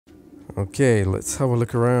Okay, let's have a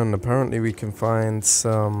look around. Apparently we can find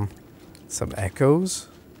some echoes.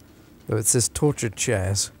 Though it says tortured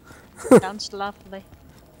chairs. Sounds lovely.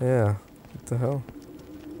 Yeah, what the hell?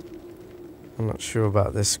 I'm not sure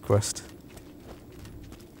about this quest.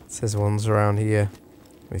 It says one's around here.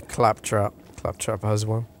 With Claptrap. Claptrap has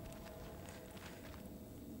one.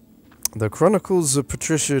 The Chronicles of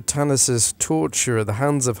Patricia Tannis's torture at the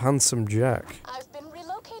hands of Handsome Jack. I've been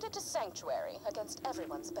relocated to Sanctuary against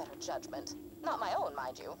everyone's better judgment. Not my own,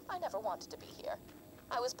 mind you. I never wanted to be here.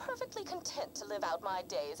 I was perfectly content to live out my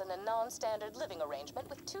days in a non-standard living arrangement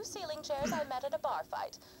with 2 ceiling chairs I met at a bar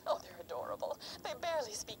fight. Oh, they're adorable. They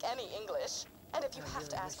barely speak any English. And if you have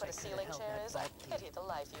to ask what a ceiling chair is, I pity the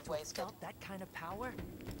life you've wasted. That kind of power?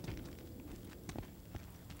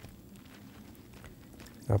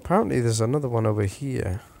 Now, apparently there's another one over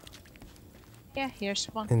here. Yeah, here's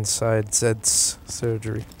one. Inside Zed's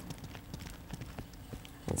surgery.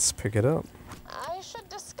 Let's pick it up. I should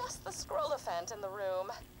discuss the scroll-ophant in the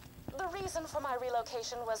room. The reason for my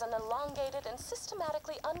relocation was an elongated and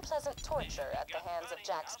systematically unpleasant torture at the hands of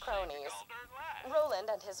Jack's cronies. Roland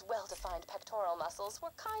and his well-defined pectoral muscles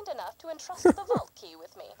were kind enough to entrust the vault key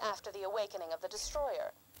with me after the awakening of the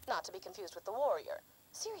Destroyer. Not to be confused with the Warrior.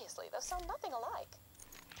 Seriously, those sound nothing alike.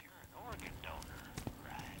 Organ donor,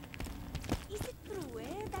 right? Is it true,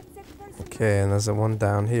 that that person? Okay, and there's a one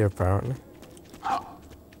down here apparently.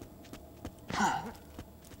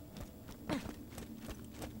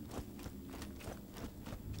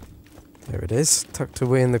 There it is, tucked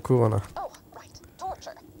away in the corner. Oh, right.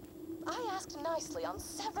 Torture. I asked nicely on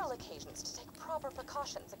several occasions to take proper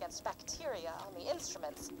precautions against bacteria on the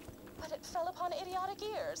instruments, but it fell upon idiotic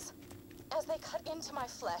ears. As they cut into my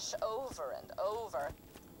flesh over and over,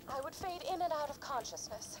 I would fade in and out of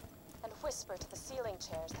consciousness and whisper to the ceiling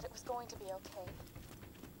chairs that it was going to be okay.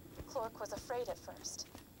 Clork was afraid at first.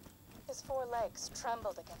 His 4 legs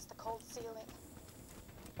trembled against the cold ceiling,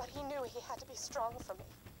 but he knew he had to be strong for me.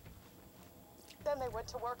 Then they went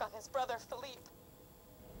to work on his brother, Philippe.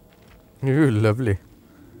 Ooh, lovely.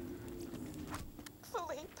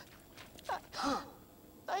 Philippe.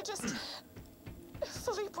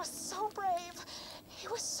 Philippe was so brave. He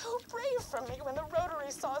was so brave for me when the rotary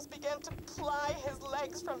saws began to ply his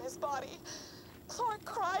legs from his body. Clork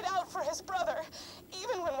cried out for his brother,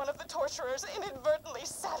 even when one of the torturers inadvertently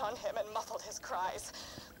sat on him and muffled his cries.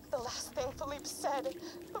 The last thing Philippe said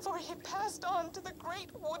before he passed on to the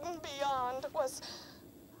great wooden beyond was,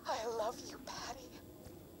 "I love you, Patty.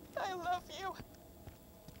 I love you."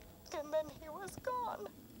 And then he was gone.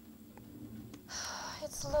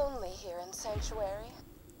 It's lonely here in Sanctuary.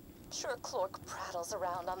 Sure, Clork prattles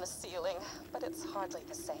around on the ceiling, but it's hardly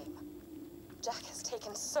the same. Jack has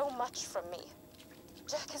taken so much from me.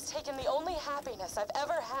 Jack has taken the only happiness I've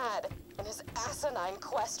ever had in his asinine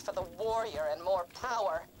quest for the warrior and more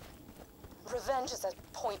power. Revenge is as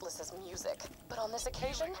pointless as music, but on this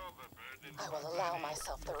occasion, I will allow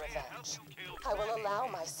myself the revenge. I will allow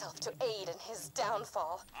myself to aid in his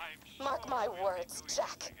downfall. Mark my words,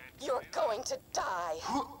 Jack. You're going to die.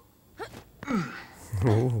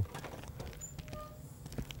 Ooh.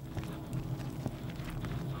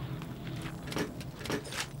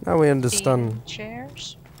 Now we understand.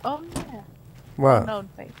 Chairs? Oh, yeah. What? Oh, no,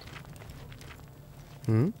 wait.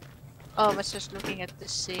 Hmm? Oh, I was just looking at the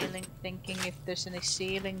ceiling, thinking if there's any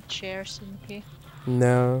ceiling chairs in here.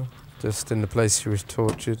 No, just in the place she was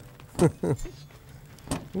tortured.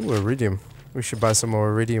 Ooh, iridium. We should buy some more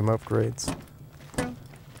iridium upgrades. True.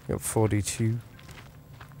 Got 42.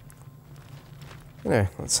 Yeah,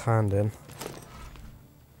 let's hand in.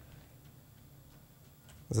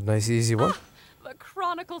 That's a nice easy one. The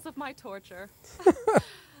chronicles of my torture.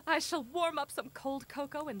 I shall warm up some cold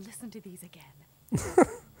cocoa and listen to these again.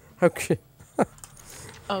 Okay.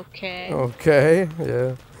 Okay. Okay,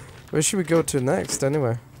 yeah. Where should we go to next,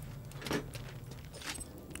 anyway?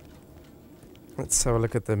 Let's have a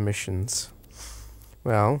look at the missions.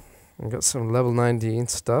 Well, we've got some level 19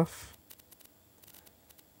 stuff.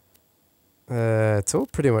 It's all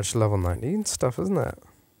pretty much level 19 stuff, isn't it?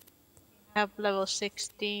 Have level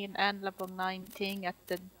 16 and level 19 at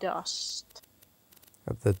the dust.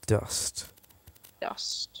 At the dust.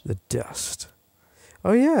 Dust. The dust.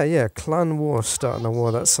 Oh yeah, yeah. Clan war, starting a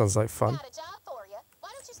war. That sounds like fun. Got a job for you. Why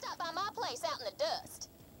don't you stop by my place out in the dust?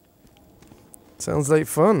 Sounds like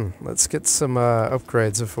fun. Let's get some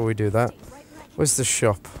upgrades before we do that. Where's the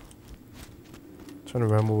shop? Trying to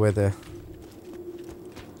remember where the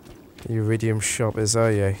iridium shop is. Oh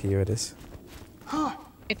yeah, here it is.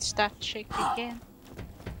 It's that chick again.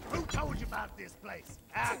 Who told you about this place?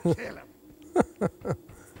 I'll kill him.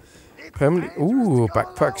 Permanently. Ooh,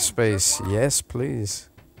 backpack space. Yes, please.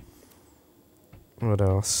 What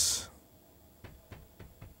else?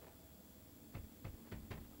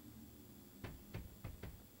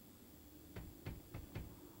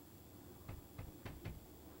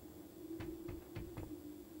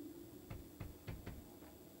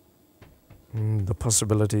 The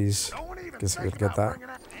possibilities. Don't even Guess we think could get about that.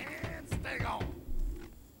 bringing it and stay on.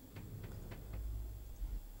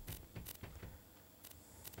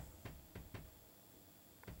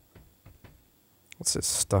 What's this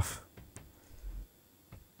stuff?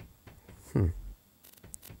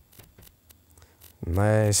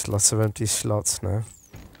 Nice, lots of empty slots now.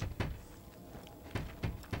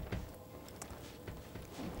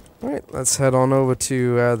 Right, let's head on over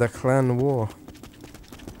to the clan war.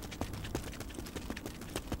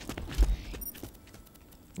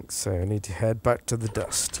 So I need to head back to the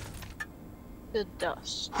dust. The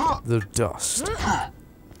dust. The dust.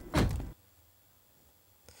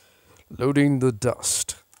 Loading the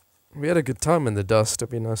dust. We had a good time in the dust.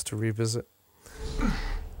 It'd be nice to revisit.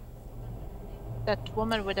 That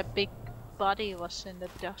woman with a big body was in the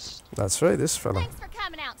dust. That's right, this fella. Thanks for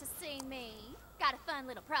coming out to see me. Got a fun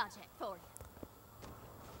little project for you.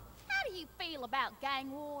 How do you feel about gang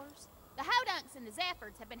wars? The Hodunks and the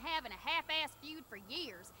Zephyrs have been having a half-assed feud for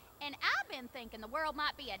years, and I've been thinking the world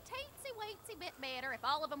might be a teensy-weensy bit better if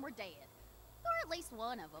all of them were dead. Or at least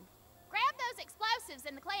one of them. Grab those explosives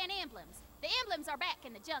and the clan emblems. The emblems are back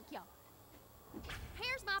in the junkyard.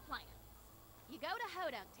 Here's my plan. You go to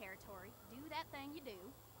Hodunk territory, do that thing you do,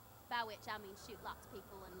 by which I mean shoot lots of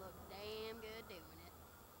people and look damn good doing it,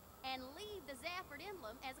 and leave the Zafford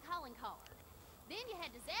emblem as a calling card. Then you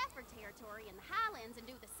head to Zafford territory in the Highlands and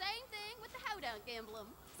do the same thing with the Hodunk emblem.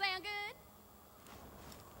 Sound good?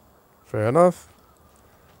 Fair enough.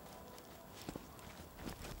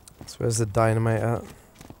 So where's the dynamite at?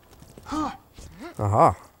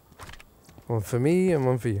 Aha. One for me and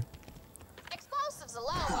one for you. Explosives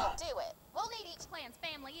alone won't do it. We'll need each clan's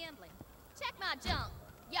family emblem. Check my junk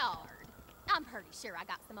yard. I'm pretty sure I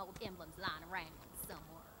got some old emblems lying around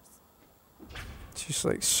somewhere. She's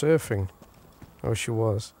like surfing. Oh, she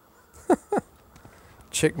was.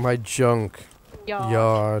 Check my junk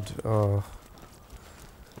yard. Oh.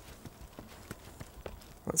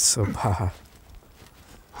 That's so bad.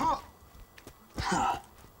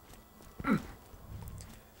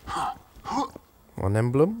 One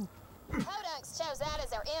emblem. Hodunks chose that as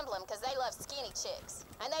their emblem because they love skinny chicks.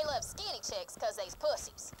 And they love skinny chicks because they's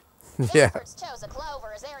pussies. Yeah. Zephyrs chose a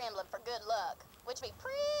clover as their emblem for good luck, which be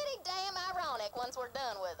pretty damn ironic once we're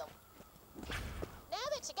done with them. Now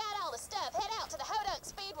that you got all the stuff, head out to the Hodunk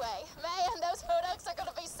Speedway. Man, those Hodunks are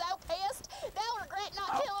gonna be so pissed, they'll regret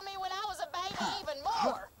not killing me when I was a baby even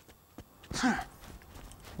more.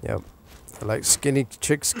 Yep. I like skinny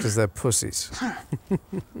chicks because they're pussies.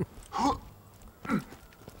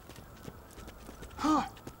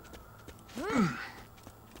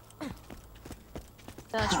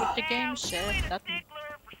 That's what the game said. That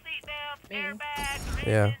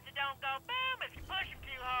Yeah.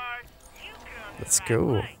 Let's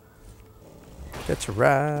go. Get your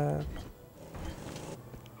ride.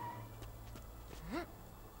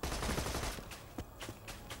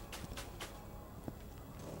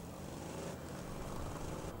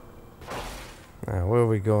 Now, where are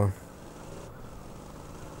we going?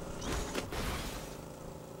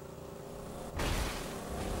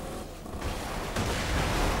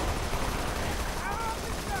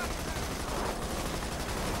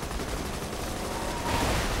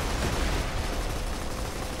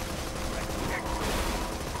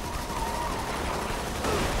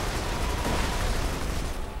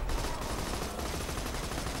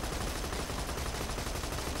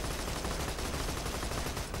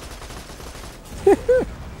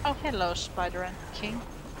 Oh, hello, Spider and King.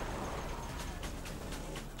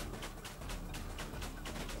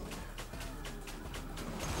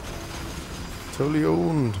 Totally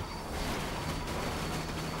owned.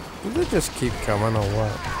 Do they just keep coming or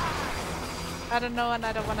what? I don't know, and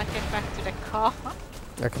I don't want to get back to the car.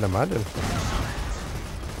 I can imagine.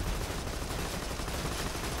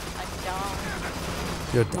 I'm down.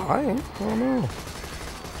 You're dying? Oh no.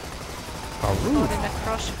 How Caught rude. in a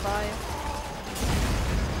crossfire.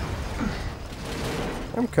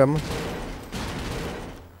 I'm coming.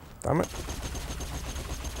 Damn it.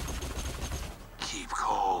 Keep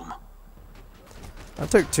calm. I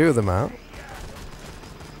took two of them out.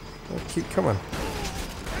 They'll keep coming.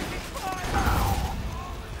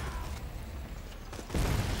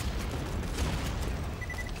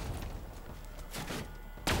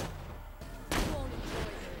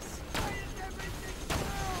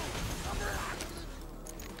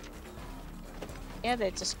 Yeah,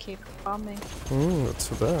 they just keep coming. What's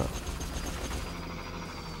with that?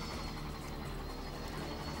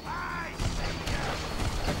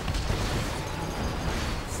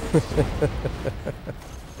 See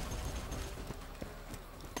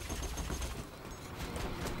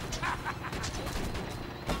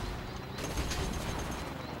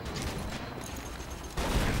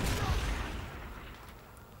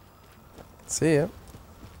ya.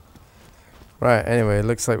 Right, anyway, it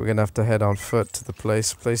looks like we're gonna have to head on foot to the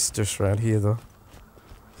place. The place is just around here, though.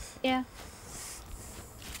 Yeah.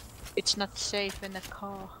 It's not safe in a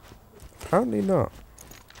car. Apparently not.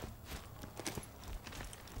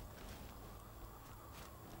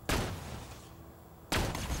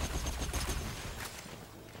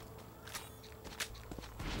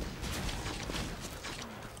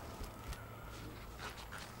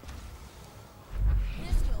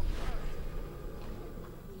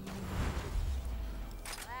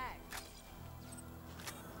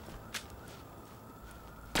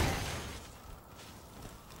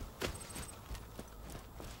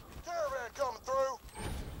 Caravan coming through.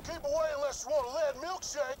 Keep away unless you want a lead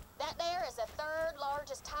milkshake. That there is the third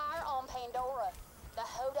largest tire on Pandora. The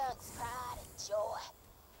Hodunks' pride and joy.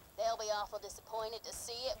 They'll be awful disappointed to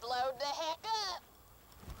see it blowed the heck up.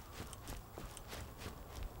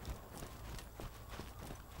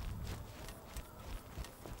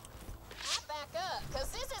 I back up,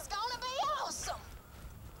 cause this is gonna be awesome.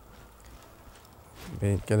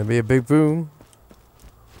 Gonna be a big boom.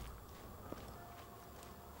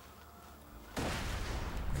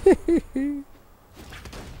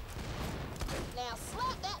 Now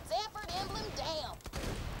slap that Zephyr emblem down.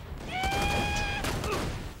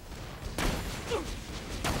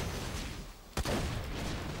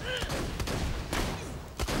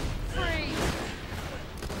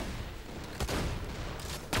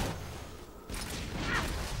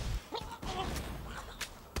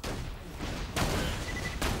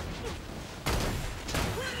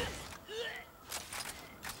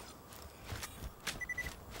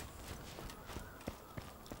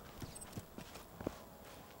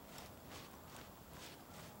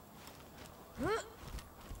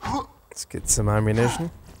 Let's get some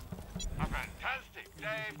ammunition. A fantastic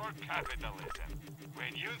day for capitalism.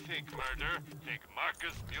 When you think murder, think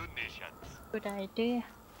Marcus Munitions. Good idea.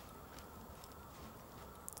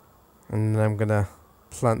 And then I'm gonna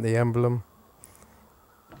plant the emblem.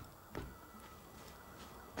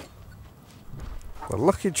 The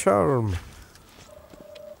lucky charm.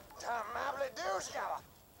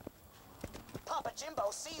 Papa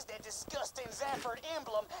Jimbo sees that disgusting Zafford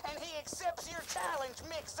emblem, and he accepts your challenge,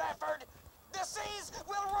 Mick Zafford. The seas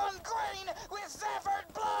will run green with Zafford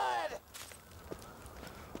blood!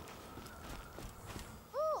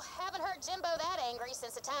 Whew, haven't heard Jimbo that angry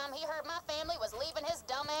since the time he heard my family was leaving his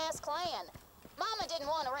dumbass clan. Mama didn't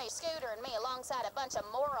want to raise Scooter and me alongside a bunch of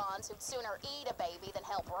morons who'd sooner eat a baby than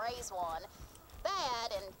help raise one. That,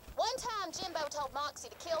 and one time Jimbo told Moxie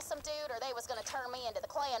to kill some dude or they was gonna turn me into the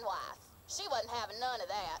clan wife. She wasn't having none of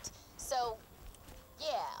that. So,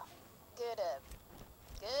 yeah, good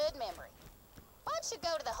memory. Why don't you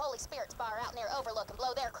go to the Holy Spirits bar out near Overlook and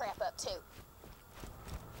blow their crap up too?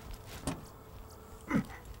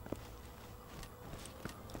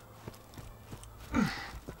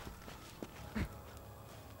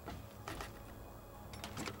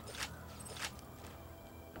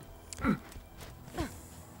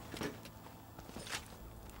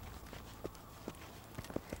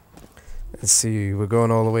 Let's see, we're going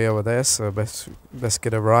all the way over there, so best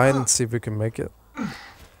get a ride and see if we can make it.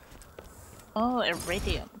 Oh,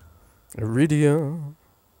 Iridium. Iridium.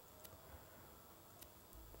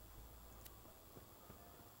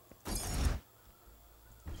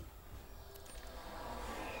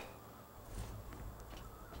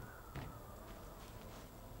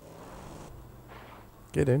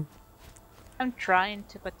 Get in. I'm trying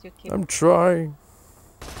to, but you keep. I'm trying.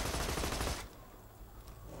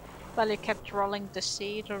 Well, you kept rolling the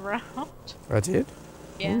seed around. I did?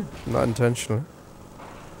 Yeah. Not intentionally.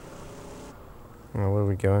 Oh, where are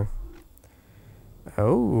we going?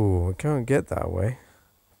 Oh, we can't get that way,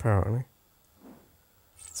 apparently.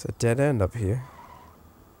 It's a dead end up here.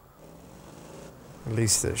 At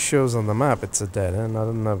least it shows on the map it's a dead end. I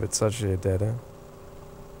don't know if it's actually a dead end.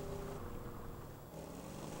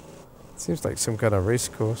 Seems like some kind of race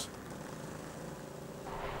course.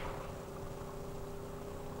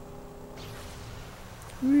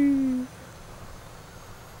 Whee.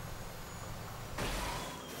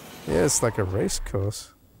 Yeah, it's like a race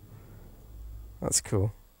course. That's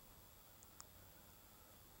cool.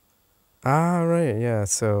 Ah, right, yeah,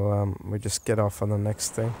 so we just get off on the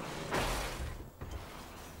next thing.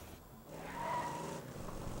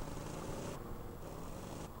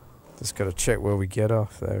 Just gotta check where we get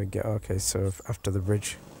off. There we go. Okay, so after the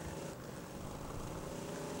bridge.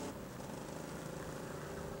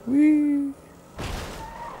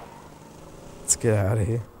 get out of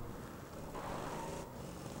here.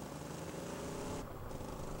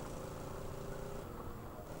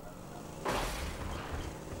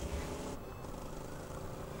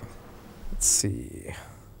 Let's see.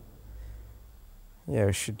 Yeah,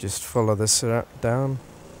 we should just follow this down.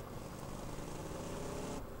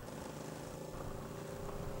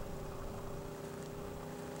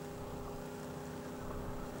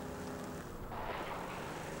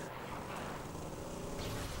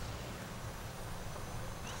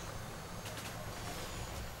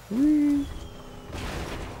 Whee!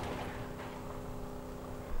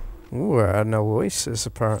 Ooh, we're at an oasis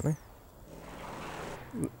apparently.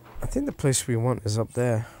 I think the place we want is up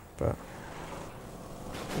there, but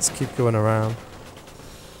let's keep going around.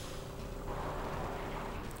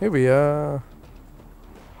 Here we are.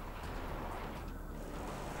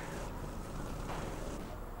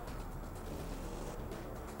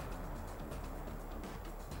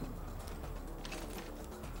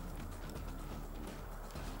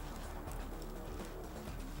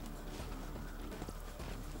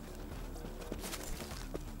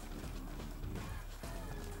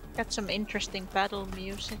 Got some interesting battle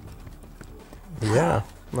music. Yeah,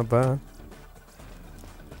 not bad.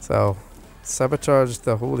 So, sabotage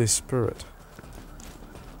the Holy Spirit.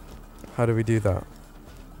 How do we do that?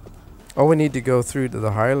 Oh, we need to go through to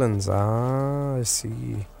the Highlands. Ah, I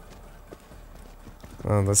see.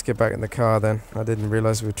 Well, let's get back in the car then. I didn't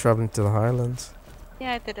realize we were traveling to the Highlands.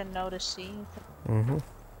 Yeah, I didn't notice either. Mm-hmm.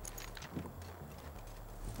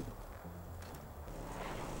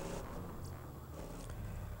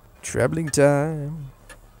 Traveling time.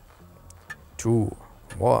 2,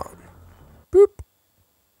 1. Boop.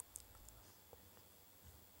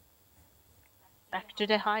 Back to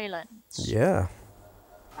the Highlands. Yeah.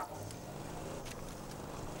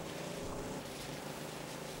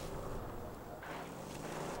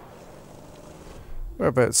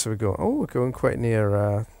 Whereabouts are we going? Oh, we're going quite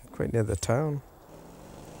near the town,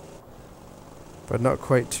 but not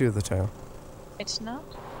quite to the town. It's not?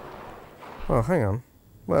 Oh, hang on.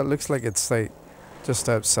 Well, it looks like it's like just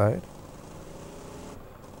outside.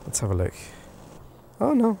 Let's have a look.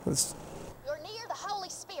 Oh no, it's You're near the Holy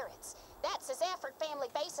Spirits. That's the Zafford family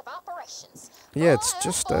base of operations. yeah, it's Boy, oh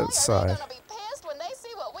just boy, are outside. they gonna be pissed when they see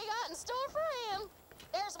what we got in store for him.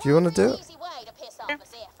 There's Do you one wanna do real it? easy way to piss off a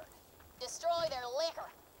Zafford. Destroy their liquor.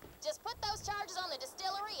 Just put those charges on the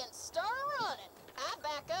distillery and start running. I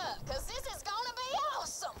back up, cause this is gonna be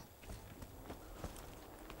awesome.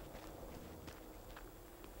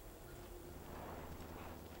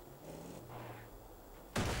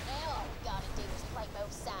 Now all we gotta do is play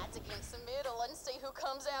both sides against the middle and see who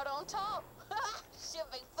comes out on top. Should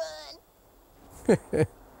be fun.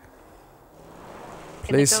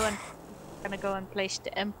 Please. Gonna go and place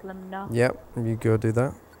the emblem now. Yep, you go do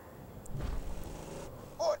that.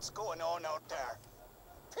 What's going on out there?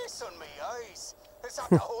 Piss on me eyes. Is that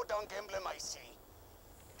the Hodunk emblem I see?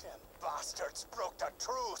 Them bastards broke the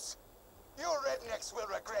truce. You rednecks will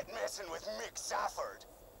regret messing with Mick Zafford.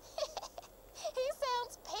 He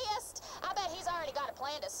sounds pissed. I bet he's already got a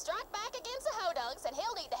plan to strike back against the Hodunks, and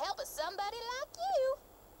he'll need the help of somebody like you.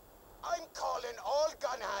 I'm calling all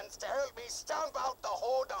gun hands to help me stamp out the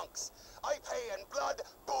Hodunks. I pay in blood,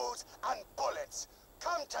 booze, and bullets.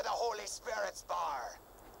 Come to the Holy Spirit's bar.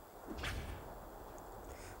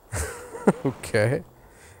 Okay.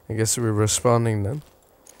 I guess we're responding then.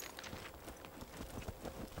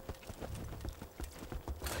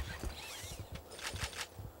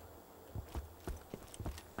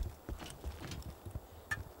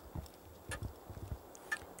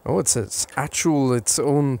 Oh, it's its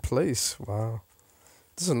own place. Wow.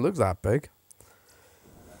 Doesn't look that big.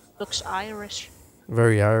 Looks Irish.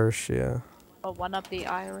 Very Irish, yeah. Or wanna be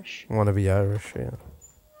Irish. Wanna be Irish, yeah.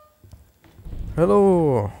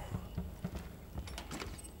 Hello.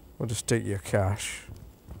 I'll just take your cash.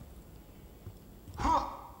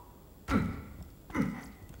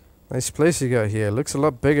 Nice place you got here. Looks a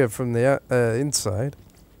lot bigger from the inside.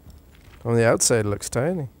 On the outside, it looks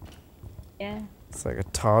tiny. Yeah, It's like a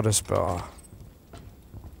TARDIS bar.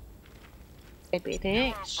 maybe it You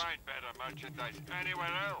won't is. find better merchandise anywhere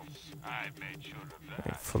else. I've made sure of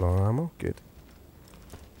that. Full on ammo, good.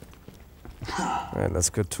 Alright, let's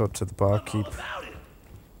go talk to the barkeep.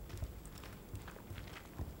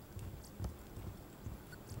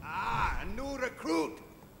 Ah, a new recruit.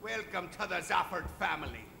 Welcome to the Zafford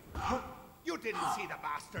family. You didn't see the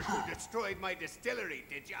bastard who destroyed my distillery,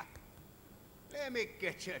 did ya? Let me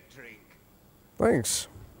get you a drink. Thanks.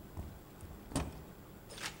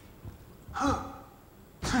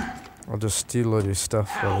 I'll just steal all your stuff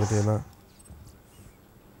while we're doing that.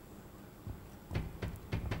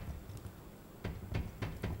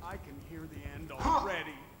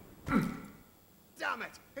 damn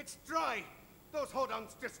it! It's dry! Those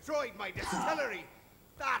hodunks destroyed my distillery!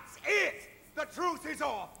 That's it! The truce is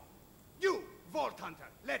off! You, Vault Hunter,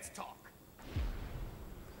 let's talk.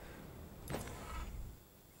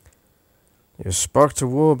 You sparked a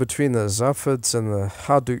war between the Zaffords and the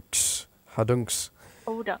Hadunks. Odunks.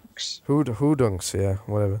 Hoodunks, yeah,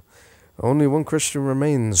 whatever. Only one Christian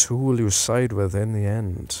remains. Who will you side with in the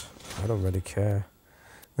end? I don't really care.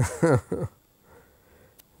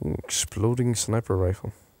 Ooh, exploding sniper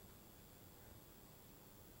rifle.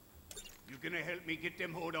 You gonna help me get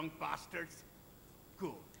them hodunk bastards?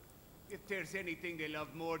 Good. If there's anything they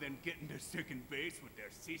love more than getting to second base with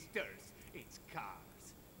their sisters, it's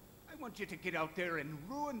cars. I want you to get out there and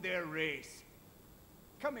ruin their race.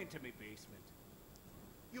 Come into me basement.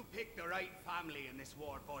 You picked the right family in this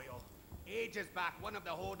war, boyo. Ages back, one of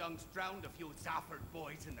the hodunks drowned a few Zafford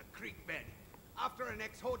boys in the creek bed. After an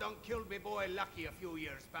ex-hodunk killed me boy Lucky a few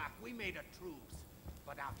years back, we made a truce.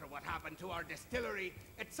 But after what happened to our distillery,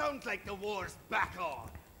 it sounds like the war's back on.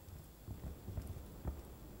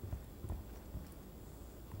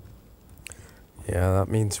 Yeah, that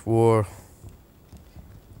means war.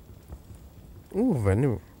 Ooh,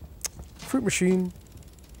 venue. Fruit machine.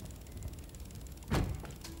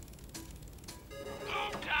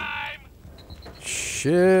 Time!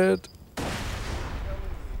 Shit.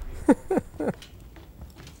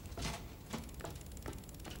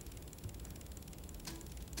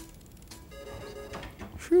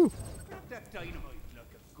 Phew. Grab that dynamite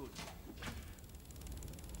like a good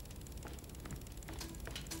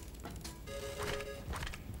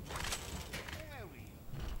There we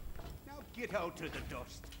are. Now get out to the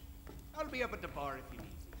dust. I'll be up at the bar if you need me.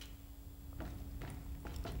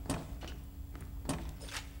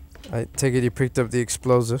 I take it you picked up the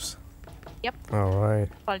explosives? Yep. Alright.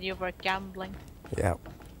 While you were gambling. Yeah.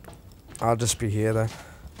 I'll just be here then.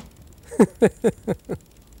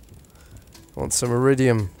 Want some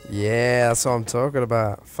iridium? Yeah, that's what I'm talking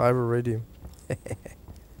about. 5 iridium.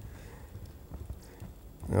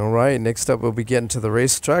 Alright, next up we'll be getting to the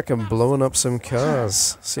racetrack and blowing up some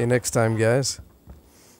cars. See you next time, guys.